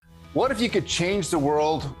What if you could change the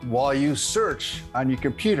world while you search on your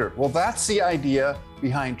computer? Well, that's the idea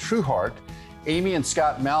behind TrueHeart. Amy and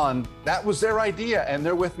Scott Mallon, that was their idea, and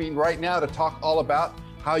they're with me right now to talk all about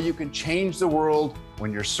how you can change the world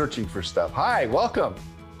when you're searching for stuff. Hi, welcome.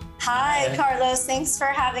 Hi, Carlos. Thanks for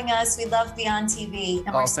having us. We love Beyond TV,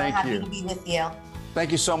 and we're so happy to be with you.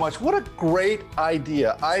 Thank you so much. What a great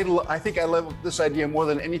idea. I think I love this idea more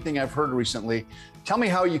than anything I've heard recently. Tell me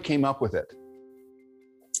how you came up with it.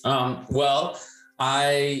 Well,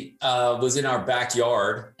 I was in our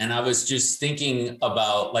backyard and I was just thinking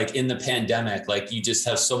about, like, in the pandemic, like, you just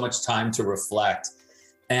have so much time to reflect.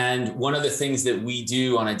 And one of the things that we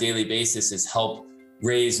do on a daily basis is help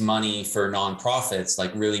raise money for nonprofits,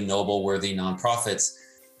 like really noble, worthy nonprofits.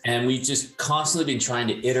 And we've just constantly been trying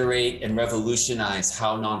to iterate and revolutionize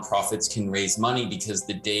how nonprofits can raise money, because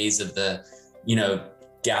the days of the,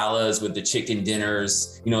 galas with the chicken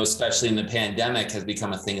dinners, especially in the pandemic, has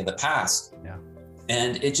become a thing of the past. Yeah.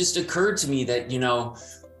 And it just occurred to me that,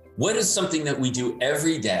 what is something that we do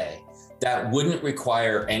every day that wouldn't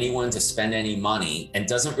require anyone to spend any money and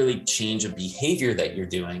doesn't really change a behavior that you're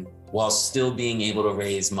doing while still being able to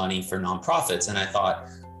raise money for nonprofits? And I thought,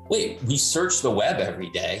 wait, we search the web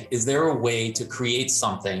every day. Is there a way to create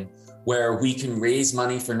something where we can raise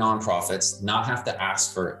money for nonprofits, not have to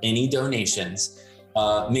ask for any donations,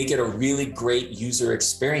 make it a really great user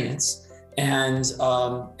experience, and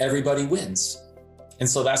everybody wins? And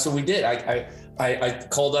so that's what we did. I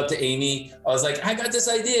called up to Amy. I was like, I got this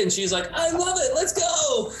idea. And she's like, I love it. Let's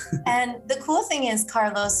go. And the cool thing is,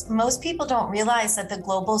 Carlos, most people don't realize that the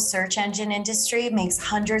global search engine industry makes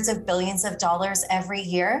hundreds of billions of dollars every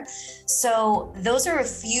year. So those are a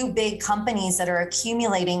few big companies that are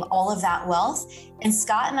accumulating all of that wealth. And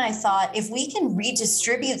Scott and I thought, if we can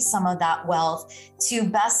redistribute some of that wealth to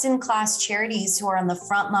best-in-class charities who are on the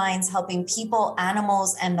front lines helping people,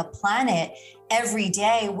 animals, and the planet every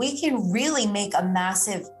day, we can really make a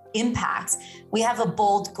massive impact. We have a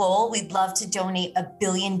bold goal. We'd love to donate $1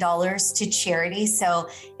 billion to charity. So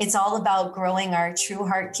it's all about growing our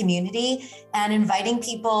TrueHeart community and inviting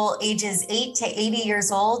people ages 8 to 80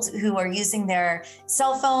 years old who are using their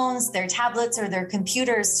cell phones, their tablets, or their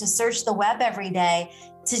computers to search the web every day,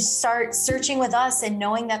 to start searching with us and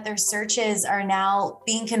knowing that their searches are now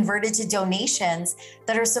being converted to donations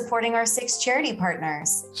that are supporting our 6 charity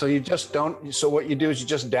partners. So what you do is you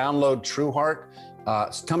just download TrueHeart.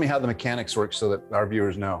 So tell me how the mechanics work so that our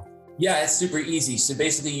viewers know. Yeah, it's super easy. So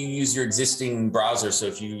basically you use your existing browser. So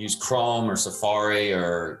if you use Chrome or Safari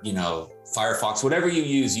or, Firefox, whatever you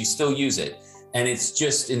use, you still use it. And it's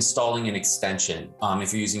just installing an extension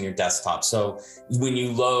if you're using your desktop. So when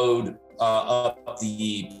you load up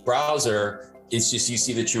the browser, it's just, you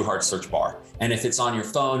see the TrueHeart search bar. And if it's on your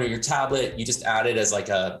phone or your tablet, you just add it as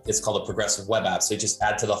it's called a progressive web app. So you just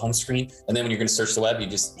add to the home screen. And then when you're going to search the web, you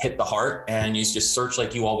just hit the heart and you just search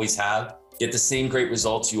like you always have, get the same great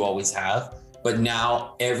results you always have. But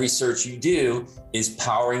now every search you do is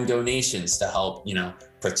powering donations to help,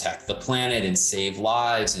 protect the planet and save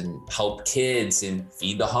lives and help kids and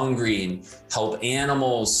feed the hungry and help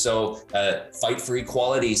animals. So fight for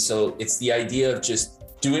equality. So it's the idea of just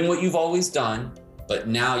doing what you've always done, but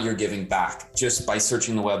now you're giving back just by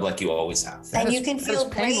searching the web like you always have. And you can feel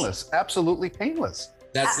painless, absolutely painless.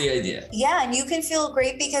 That's the idea. Yeah, and you can feel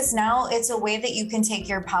great because now it's a way that you can take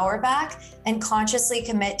your power back and consciously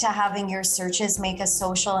commit to having your searches make a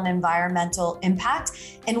social and environmental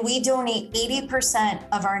impact. And we donate 80%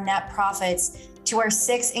 of our net profits to our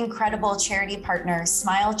 6 incredible charity partners: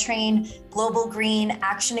 Smile Train, Global Green,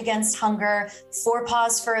 Action Against Hunger, 4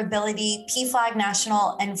 Paws for Ability, PFLAG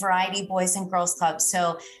National, and Variety Boys and Girls Club.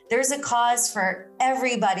 So there's a cause for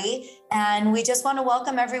everybody. And we just want to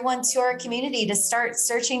welcome everyone to our community to start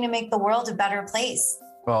searching to make the world a better place.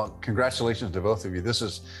 Well, congratulations to both of you. This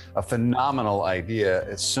is a phenomenal idea,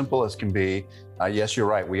 as simple as can be. Yes, you're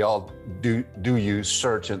right. We all do use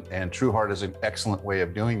search, and TrueHeart is an excellent way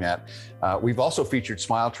of doing that. We've also featured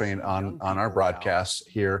Smile Train on our broadcasts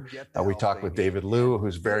here. We talked with David Liu,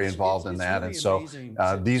 who's very involved in that. And so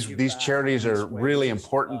these charities are really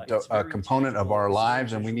important component of our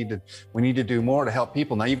lives, and we need to do more to help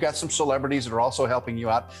people. Now, you've got some celebrities that are also helping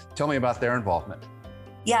you out. Tell me about their involvement.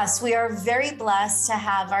 Yes, we are very blessed to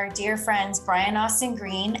have our dear friends Brian Austin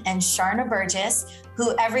Green and Sharna Burgess,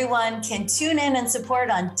 who everyone can tune in and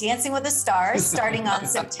support on Dancing with the Stars starting on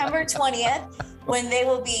September 20th, when they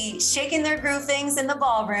will be shaking their groove things in the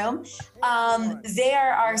ballroom. They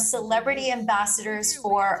are our celebrity ambassadors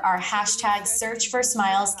for our hashtag Search for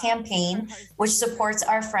Smiles campaign, which supports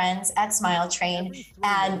our friends at Smile Train.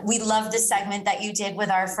 And we love the segment that you did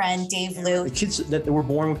with our friend Dave Liu. The kids that were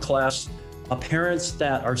born with class parents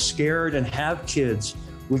that are scared and have kids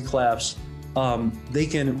with clefts, they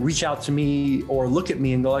can reach out to me or look at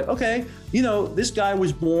me and go like, okay, you know, this guy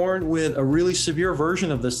was born with a really severe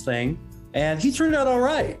version of this thing, and he turned out all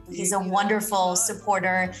right. He's a wonderful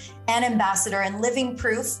supporter and ambassador and living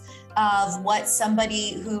proof of what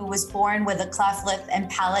somebody who was born with a cleft lip and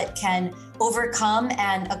palate can overcome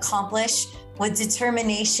and accomplish with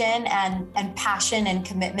determination and passion and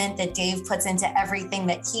commitment that Dave puts into everything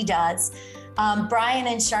that he does. Brian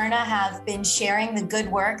and Sharna have been sharing the good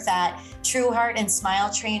work that TrueHeart and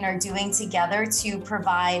Smile Train are doing together to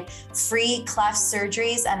provide free cleft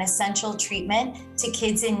surgeries and essential treatment to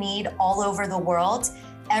kids in need all over the world.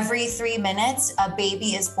 Every 3 minutes, a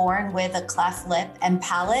baby is born with a cleft lip and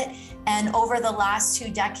palate. And over the last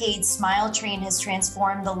 2 decades, Smile Train has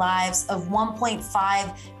transformed the lives of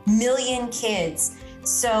 1.5 million kids.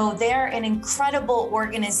 So they're an incredible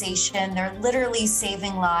organization. They're literally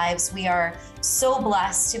saving lives. We are so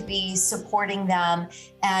blessed to be supporting them.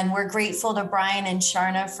 And we're grateful to Brian and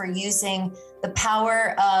Sharna for using the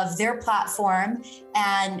power of their platform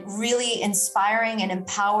and really inspiring and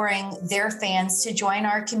empowering their fans to join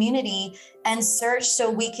our community and search so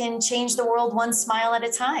we can change the world one smile at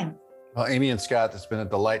a time. Well, Amy and Scott, it's been a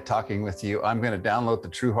delight talking with you. I'm going to download the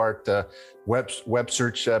TrueHeart web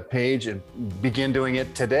search page and begin doing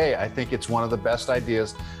it today. I think it's one of the best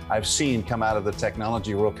ideas I've seen come out of the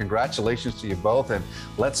technology world. Congratulations to you both, and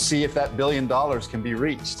let's see if that $1 billion can be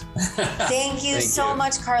reached. Thank you so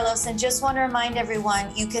much, Carlos. And just want to remind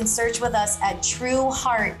everyone, you can search with us at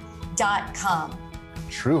TrueHeart.com.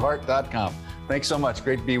 TrueHeart.com. Thanks so much.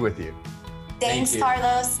 Great to be with you. Thanks,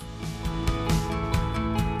 Carlos.